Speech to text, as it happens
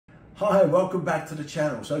Hi, welcome back to the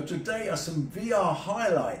channel. So today are some VR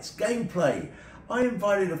highlights, gameplay. I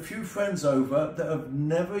invited a few friends over that have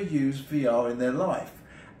never used VR in their life.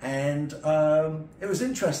 And it was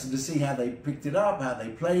interesting to see how they picked it up, how they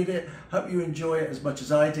played it. Hope you enjoy it as much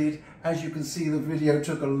as I did. As you can see, the video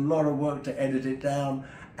took a lot of work to edit it down.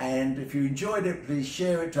 And if you enjoyed it, please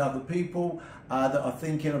share it to other people that are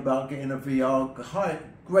thinking about getting a VR.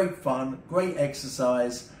 Great fun, great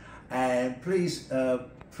exercise. And please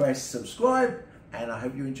press subscribe, and I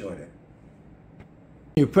hope you enjoyed it.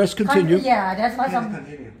 You press continue. Yeah, that's what I'm...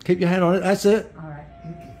 Keep your hand on it, that's it. All right.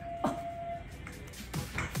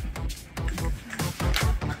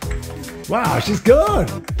 Wow, she's good.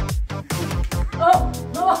 Oh,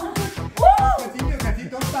 no. Woo!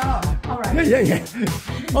 Don't stop. All right. Yeah.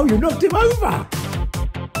 Oh, you knocked him over.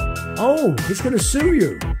 Oh, he's going to sue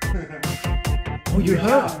you. Oh, you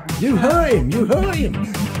hurt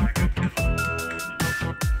him.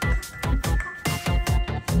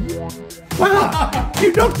 Wow,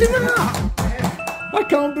 you knocked him out. I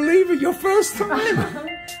can't believe it, your first time.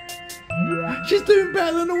 She's doing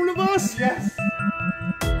better than all of us. Yes.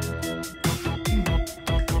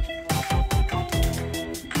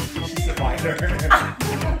 She's a fighter.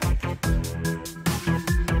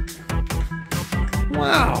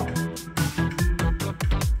 Wow.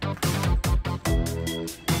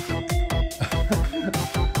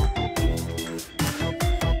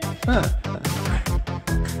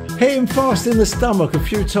 Hit him fast in the stomach a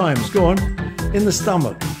few times. Go on. In the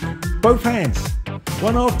stomach. Both hands.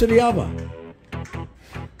 One after the other.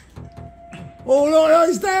 Oh, no,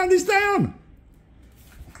 he's down.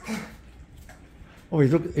 Oh,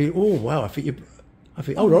 he's look. Oh, wow. I think.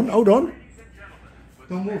 Hold on.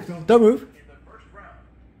 Don't move. Don't move.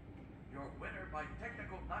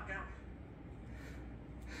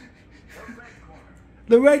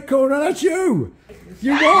 The red corner, that's you.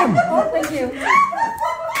 You won. Oh, thank you.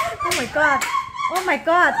 Oh my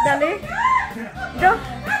God, darling. Don't.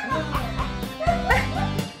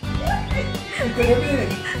 You can hit him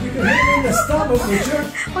in the stomach, Richard.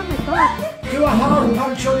 Oh my God. Do a hard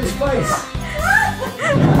punch on his face.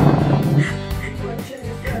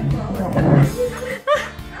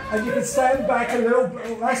 And you can stand back a little.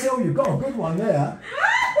 That's all. You've got a good one there.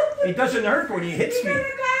 It doesn't hurt when he hits me.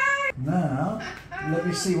 Now, let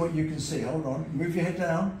me see what you can see. Hold on. Move your head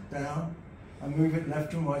down, and move it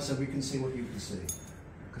left and right so we can see what you can see.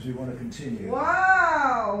 Because we want to continue.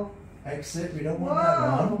 Wow! Exit. We don't want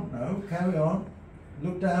that one. No, carry on.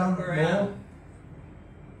 Look down more.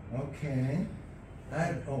 Okay.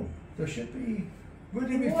 And, oh, there should be. Where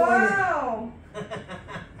did we find it? Wow!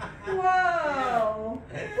 Wow!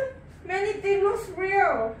 Many things looks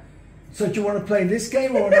real. So do you want to play this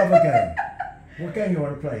game or another game? What game you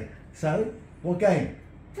want to play? So, what game?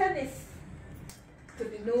 Tennis. To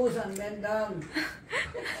the nose and bend down.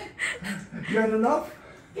 You had enough?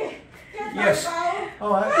 Yes.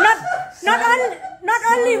 All right. Not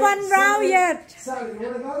only one round yet. Sally, you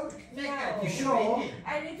want to go? No. You sure?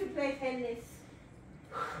 I need to play tennis.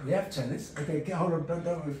 You have tennis? Okay, hold on, don't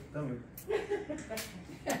move.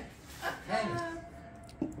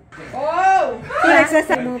 Oh! He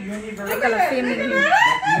exercise move. I gotta film him.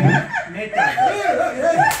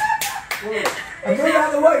 And move out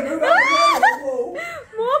of the way, Whoa.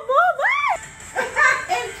 Move.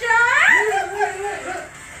 Enjoy!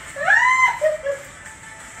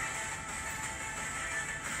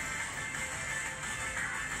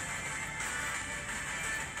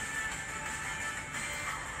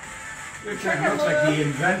 Richard looks like the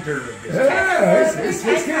inventor of this. Yeah, it's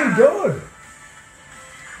getting good.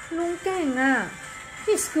 ลุงเก่งอ่ะ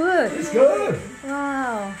He's good. It's good.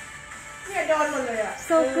 Wow. เนี่ยโดนหมดเลยอ่ะ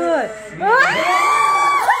So good.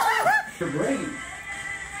 You're great.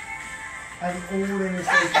 And all in his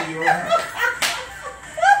face to your hand.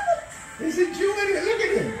 He's enjoying it, look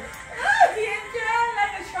at him. He enjoyed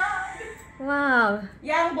like a child. Wow.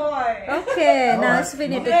 Young boy. Okay, now let's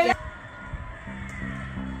finish the game.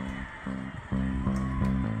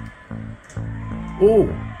 Oh,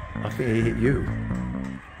 I think he hit you.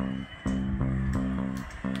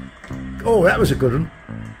 Oh, that was a good one.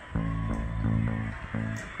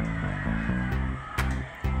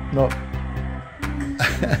 No.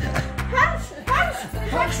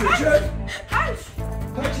 Punch, Richard!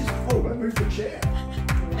 Punch his... Oh, I moved the chair.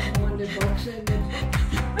 One the boxing.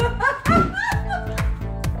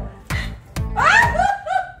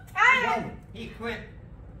 He quit.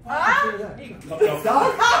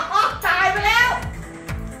 Done? ตายไปแล้ว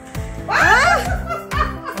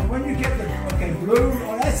And when you get the okay, blue,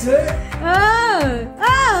 oh, that's it.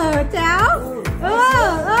 แจ๋ว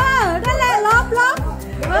นั่นแหละลบ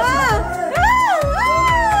Oh,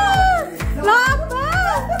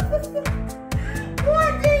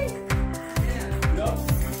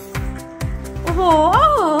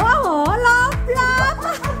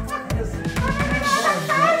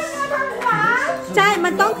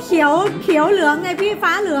 ขียวเหลืองไงพี่ฟ้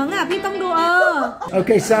าเหลืองอ่ะพี่ต้องดู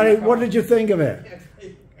Okay, Sally, what did you think of it?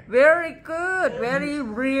 Very good, very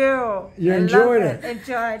real. You I enjoyed love it?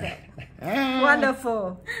 Enjoyed it. Wonderful.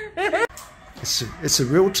 It's a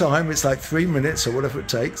real time. It's like 3 minutes or whatever it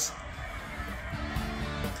takes.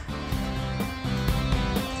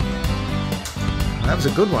 That was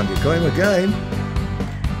a good one. You got him again.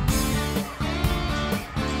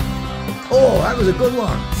 Oh, that was a good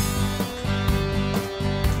one.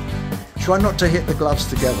 Try not to hit the gloves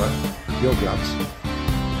together. Your gloves.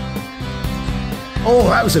 Oh,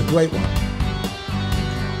 that was a great one.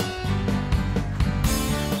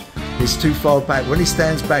 He's too far back. When he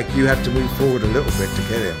stands back, you have to move forward a little bit to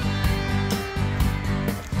get him.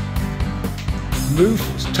 Move,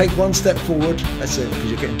 take one step forward. That's it, because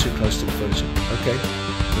you're getting too close to the furniture. Okay,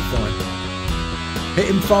 you're fine. Hit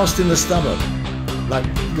him fast in the stomach, like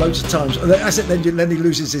loads of times. That's it, then he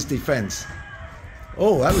loses his defense.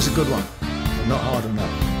 Oh, that was a good one, but not hard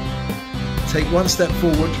enough. Take one step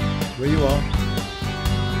forward, where you are.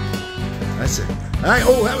 That's it. Hey,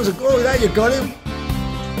 oh, that was a good, there you got him.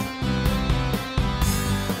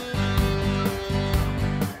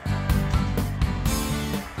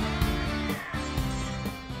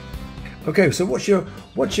 Okay, so what's your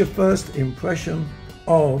first impression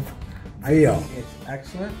of VR? I think it's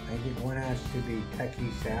excellent. I think one has to be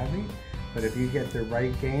techie savvy, but if you get the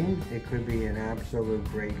right games, it could be an absolute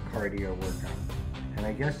great cardio workout. And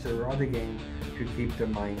I guess there are other games to keep the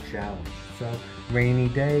mind challenged. So, rainy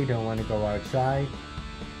day, don't want to go outside.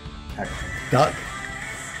 Excellent. Duck.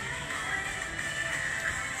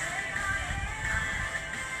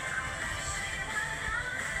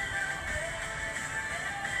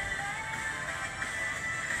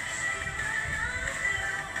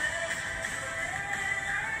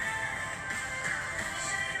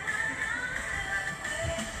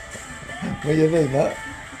 What do you think, Matt?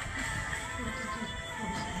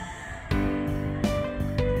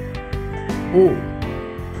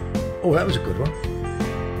 Oh, that was a good one.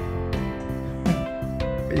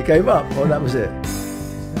 You gave up? Oh, that was it.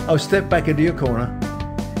 Oh, step back into your corner.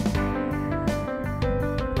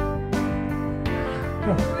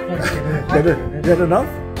 Is that enough?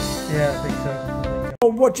 Yeah, I think so.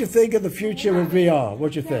 Oh, what do you think of the future of VR?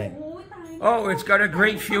 What do you think? Oh, it's got a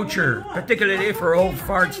great future, particularly for old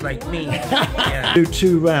farts like me. Yeah. Do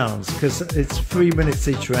 2 rounds because it's 3 minutes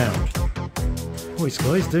each round. Oh, this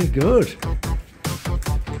guy's doing good.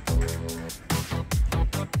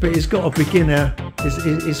 But he's got a beginner.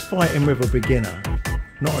 He's fighting with a beginner,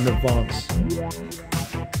 not an advanced.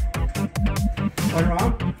 One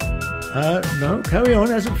wrong? No, carry on.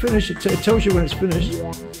 It hasn't finished. It tells you when it's finished.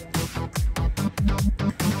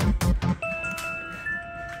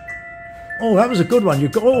 Oh, that was a good one. You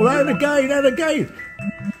got that again.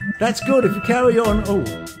 That's good. If you carry on. Oh,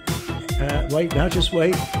 wait now. Just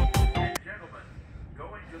wait. Gentlemen,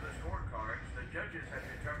 going to the scorecards, the judges have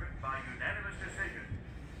determined by unanimous decision.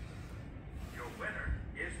 Your winner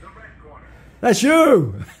is the red corner. That's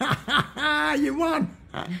you. You won.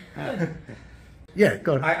 Yeah,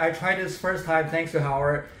 go on. I tried this first time thanks to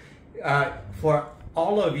Howard. For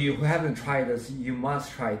all of you who haven't tried this, you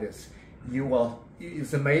must try this. You will.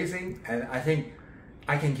 It's amazing, and I think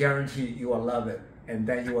I can guarantee you will love it, and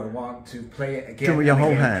then you will want to play it again. Do it with your whole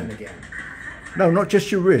again hand. and again. No, not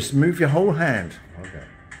just your wrist. Move your whole hand. Okay.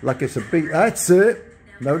 Like it's a beat. That's it.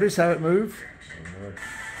 Notice how it moves.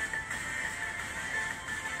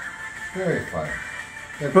 Very fun.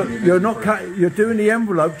 But you're not you're doing the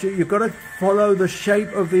envelope. You've got to follow the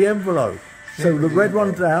shape of the envelope. So the red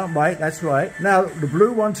one down, right? That's right. Now the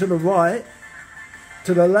blue one to the right,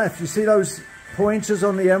 to the left. You see those pointers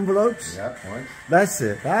on the envelopes? Yeah, points. That's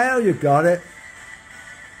it. Now you got it.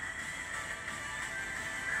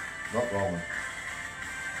 Not wrong.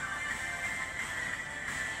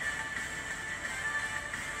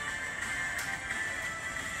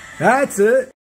 That's it.